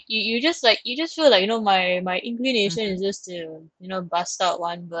you just feel like, my inclination Mm-hmm. is just to, bust out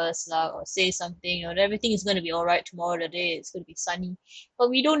one verse lah, or say something, or everything is gonna be all right tomorrow, the day it's gonna be sunny. But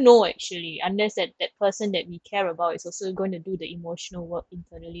we don't know actually, unless that person that we care about is also going to do the emotional work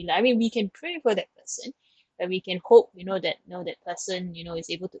internally. Like, I mean, we can pray for that person, but we can hope, that that person, is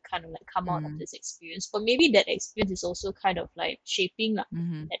able to kind of like come out of Mm-hmm. this experience. But maybe that experience is also kind of like shaping like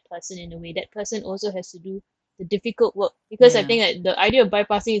Mm-hmm. that person in a way. That person also has to do the difficult work, because I Yeah. think that the idea of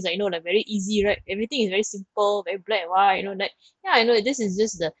bypassing is like, like very easy, right? Everything is very simple, very black and white, like, yeah, I know this is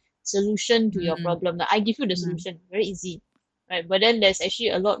just the solution to your Mm-hmm. problem. Like, I give you the solution, very easy, right? But then there's actually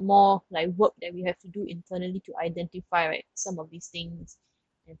a lot more like work that we have to do internally to identify, right, some of these things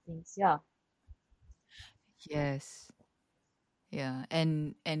and things. Yeah. Yes. Yeah,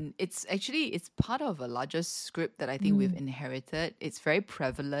 and it's part of a larger script that I think we've Mm. inherited. It's very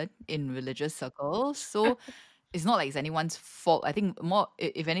prevalent in religious circles. So it's not like it's anyone's fault. I think more,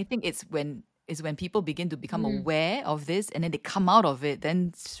 if anything, it's when people begin to become Mm. aware of this and then they come out of it,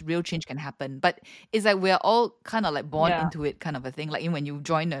 then real change can happen. But it's like we're all kind of like born Yeah. into it, kind of a thing. Like when you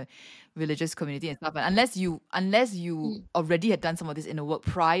join a religious community and stuff, and unless you Mm. already had done some of this inner work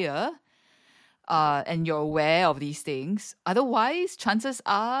prior, and you're aware of these things. Otherwise, chances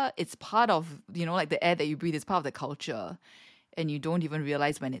are it's part of, like the air that you breathe, it's part of the culture, and you don't even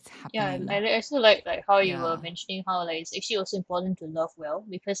realize when it's Yeah, happening. I also like how you were Yeah. mentioning how like it's actually also important to love well,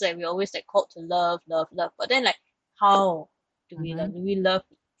 because like we're always like called to love, love, love. But then like, how do we Mm-hmm. love? Do we love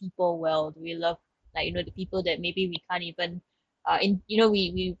people well? Do we love, like, the people that maybe we can't even in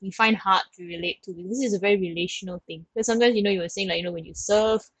we find hard to relate to, because this is a very relational thing. Because sometimes, you were saying like, when you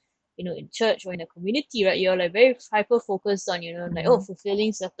serve, in church or in a community, right, you're like very hyper focused on, like, oh, Mm-hmm.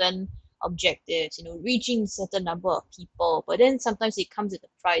 fulfilling certain objectives, reaching a certain number of people. But then sometimes it comes at the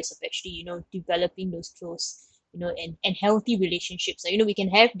price of actually, developing those close, and healthy relationships. So, we can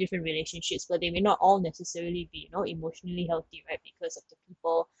have different relationships, but they may not all necessarily be, emotionally healthy, right? Because of the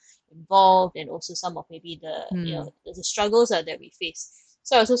people involved, and also some of maybe Mm. the struggles that we face.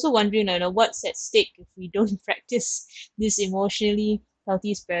 So I was also wondering, what's at stake if we don't practice this emotionally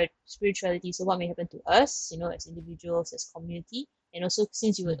healthy spirituality. So what may happen to us, as individuals, as community, and also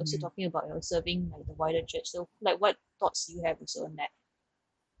since you were also Mm-hmm. talking about, serving like the wider church. So like, what thoughts do you have also on that?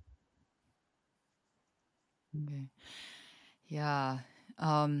 Okay. Yeah.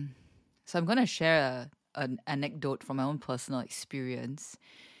 Um, so I'm gonna share an anecdote from my own personal experience.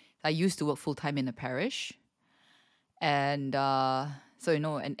 I used to work full time in a parish, and so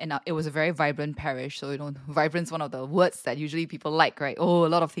it was a very vibrant parish. So vibrant's one of the words that usually people like, right? Oh, a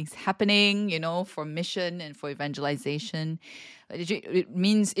lot of things happening, for mission and for evangelization. It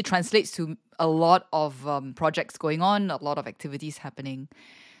means it translates to a lot of projects going on, a lot of activities happening.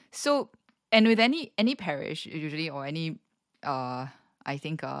 So, and with any parish usually, or any uh I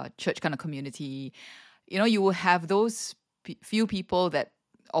think church kind of community, you will have those few people that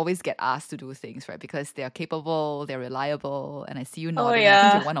always get asked to do things, right? Because they are capable, they're reliable, and I see you Oh nodding. I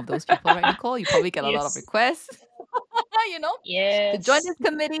think you're yeah. one of those people, right, Nicole? You probably get a lot of Yes. requests, you know, to join Yes. this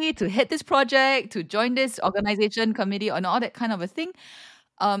committee, to head this project, to join this organization committee, and all that kind of a thing.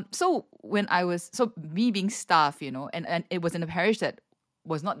 So me being staff, and it was in a parish that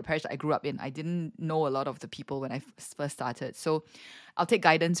was not the parish that I grew up in. I didn't know a lot of the people when I first started. So I'll take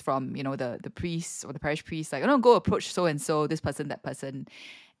guidance from, the priest or the parish priest, like, go approach so and so, this person, that person.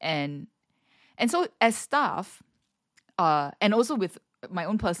 And so as staff, and also with my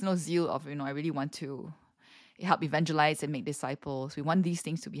own personal zeal of, I really want to help evangelize and make disciples. We want these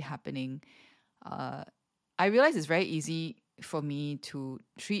things to be happening. Uh, I realize it's very easy for me to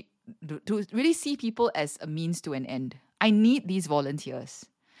really see people as a means to an end. I need these volunteers.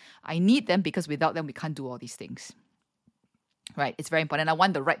 I need them because without them we can't do all these things. Right? It's very important. I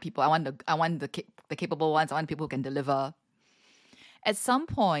want the right people. I want the capable ones. I want people who can deliver. At some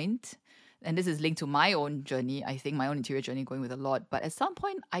point, and this is linked to my own journey, I think my own interior journey going with a lot, but at some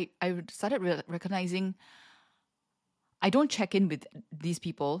point I started recognizing I don't check in with these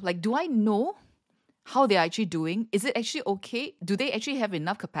people. Like, do I know how they're actually doing? Is it actually okay? Do they actually have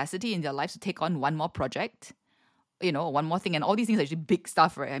enough capacity in their lives to take on one more project? One more thing. And all these things are actually big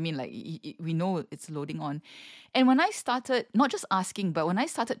stuff, right? I mean, like, we know it's loading on. And when I started, not just asking, but when I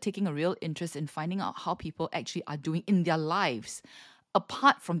started taking a real interest in finding out how people actually are doing in their lives,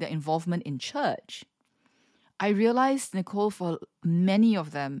 apart from their involvement in church, I realized, Nicole, for many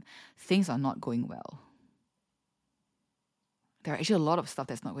of them, things are not going well. There are actually a lot of stuff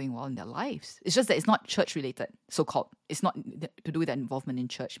that's not going well in their lives. It's just that it's not church related, so called. It's not to do with their involvement in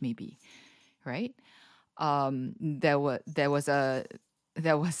church, maybe, right? There was a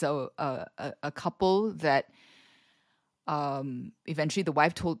couple that Eventually the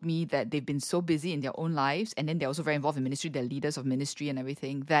wife told me that they've been so busy in their own lives, and then they're also very involved in ministry, they're leaders of ministry and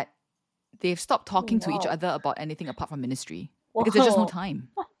everything, that they've stopped Oh, talking to each wow. other about anything apart from ministry because there's just no Wow. time.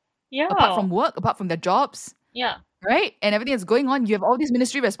 Apart Yeah. from work, apart from their jobs, Yeah. right? And everything that's going on, you have all these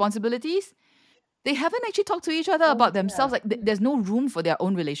ministry responsibilities. They haven't actually talked to each other Oh, about dear. themselves. Like Mm. there's no room for their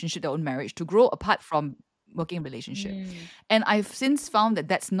own relationship, their own marriage to grow apart from working relationship. Mm. And I've since found that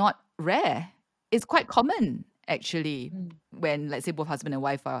that's not rare. It's quite common actually Mm. when, let's say, both husband and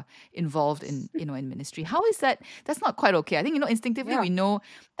wife are involved in, in ministry. How is that? That's not quite okay. I think, instinctively Yeah. we know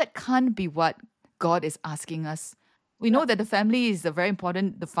that can't be what God is asking us. We Yeah. know that the family is a very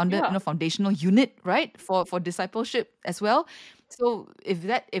important, Yeah. foundational unit, right, for discipleship as well. So if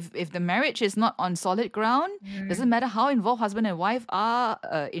the marriage is not on solid ground, doesn't Mm. matter how involved husband and wife are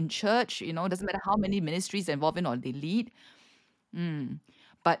in church, doesn't matter how many ministries they're involved in or they lead.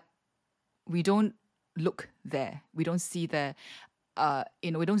 But we don't look there. We don't see there.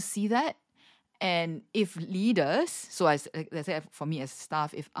 We don't see that. And if leaders, so as like I said, for me as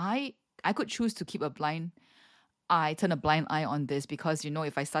staff, if I could choose to keep a blind eye, turn a blind eye on this, because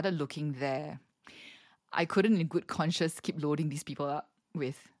if I started looking there, I couldn't in good conscience keep loading these people up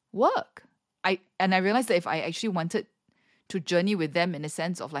with work. I realized that if I actually wanted to journey with them in a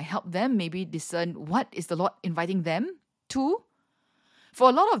sense of like help them maybe discern what is the Lord inviting them to. For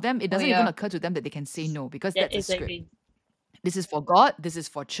a lot of them, it Oh, doesn't even yeah. occur to them that they can say no because Yeah, that's a script. exactly. This is for God, this is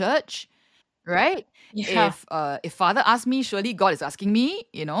for church, right? Yeah. If Father asks me, surely God is asking me.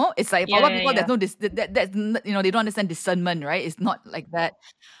 It's like for a Yeah, lot of yeah, people, there's yeah. no they don't understand discernment, right? It's not like that.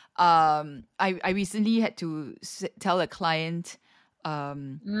 I recently had to tell a client,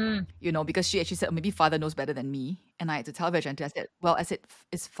 Mm. because she actually said, "Oh, maybe Father knows better than me," and I had to tell her very gently. I said, "Well,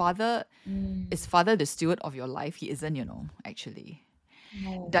 is Father Mm. the steward of your life? He isn't, actually."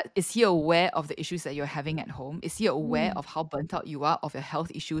 No. That is he aware of the issues that you're having at home? Is he aware Mm. of how burnt out you are of your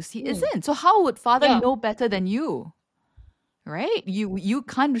health issues? He Mm. isn't. So how would Father Yeah. know better than you? Right? You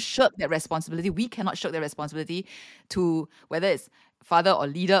can't shirk that responsibility. We cannot shirk that responsibility to whether it's father or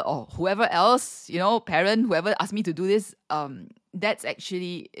leader or whoever else, parent, whoever asked me to do this. That's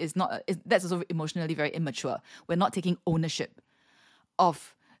actually is not that's also emotionally very immature. We're not taking ownership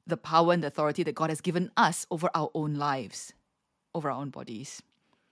of the power and the authority that God has given us over our own lives, over our own bodies.